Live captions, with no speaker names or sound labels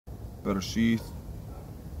Bereshith,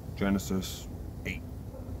 Genesis 8.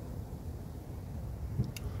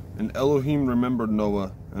 And Elohim remembered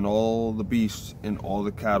Noah and all the beasts and all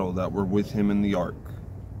the cattle that were with him in the ark.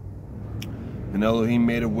 And Elohim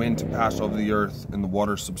made a wind to pass over the earth, and the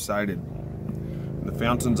waters subsided. And the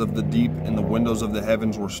fountains of the deep and the windows of the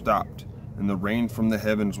heavens were stopped, and the rain from the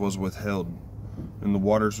heavens was withheld. And the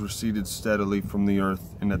waters receded steadily from the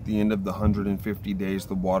earth, and at the end of the 150 days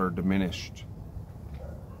the water diminished.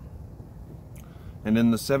 And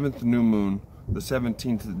in the 7th new moon, the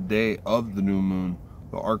 17th day of the new moon,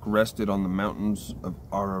 the ark rested on the mountains of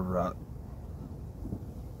Ararat.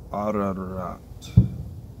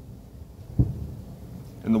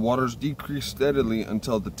 And the waters decreased steadily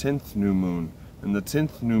until the 10th new moon. And the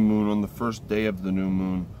 10th new moon, on the first day of the new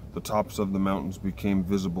moon, the tops of the mountains became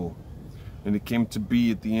visible. And it came to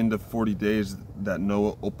be at the end of 40 days that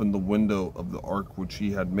Noah opened the window of the ark which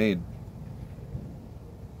he had made.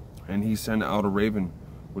 And he sent out a raven,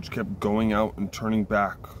 which kept going out and turning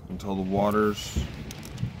back until the waters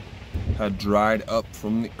had dried up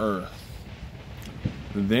from the earth.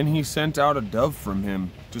 And then he sent out a dove from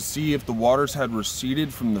him to see if the waters had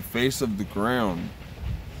receded from the face of the ground.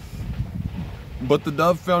 But the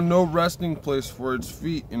dove found no resting place for its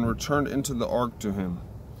feet and returned into the ark to him,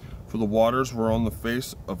 for the waters were on the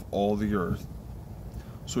face of all the earth.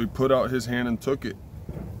 So he put out his hand and took it,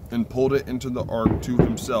 and pulled it into the ark to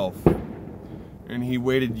himself. And he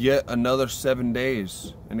waited yet another 7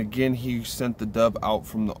 days, and again he sent the dove out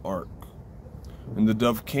from the ark. And the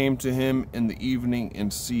dove came to him in the evening,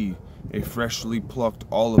 and see, a freshly plucked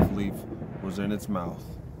olive leaf was in its mouth.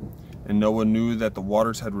 And Noah knew that the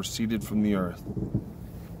waters had receded from the earth.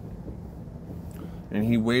 And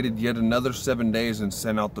he waited yet another 7 days, and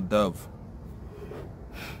sent out the dove,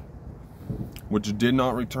 which did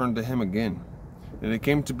not return to him again. And it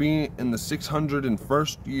came to be in the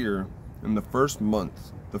 601st year, in the 1st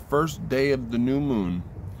month, the 1st day of the new moon,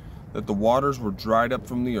 that the waters were dried up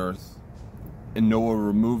from the earth. And Noah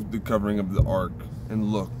removed the covering of the ark,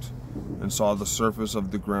 and looked, and saw the surface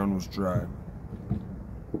of the ground was dry.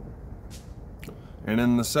 And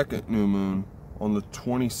in the 2nd new moon, on the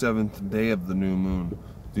 27th day of the new moon,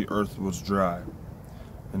 the earth was dry.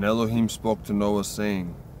 And Elohim spoke to Noah,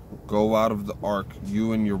 saying, Go out of the ark,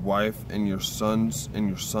 you and your wife, and your sons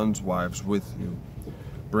wives with you.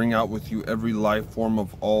 Bring out with you every life form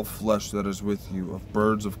of all flesh that is with you, of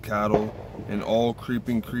birds, of cattle, and all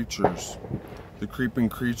creeping creatures, the creeping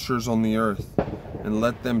creatures on the earth, and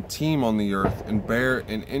let them teem on the earth, and bear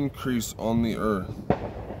and increase on the earth.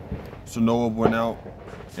 So Noah went out,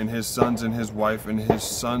 and his sons and his wife and his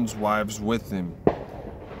sons' wives with him.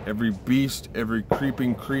 Every beast, every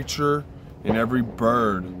creeping creature, and every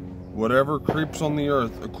bird, whatever creeps on the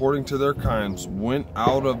earth according to their kinds, went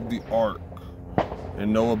out of the ark.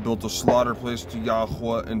 And Noah built a slaughter place to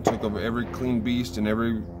Yahweh, and took of every clean beast and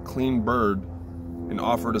every clean bird, and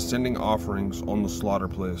offered ascending offerings on the slaughter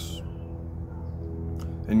place.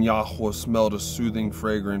 And Yahweh smelled a soothing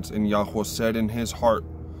fragrance, and Yahweh said in his heart,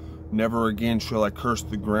 Never again shall I curse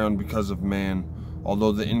the ground because of man,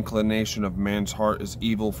 although the inclination of man's heart is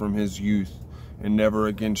evil from his youth, and never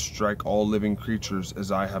again strike all living creatures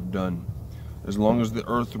as I have done. As long as the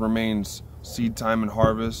earth remains, seed time and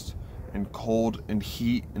harvest, and cold and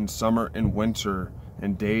heat, and summer and winter,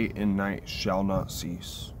 and day and night shall not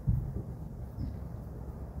cease.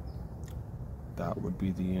 That would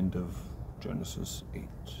be the end of Genesis 8.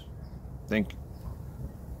 Thank you.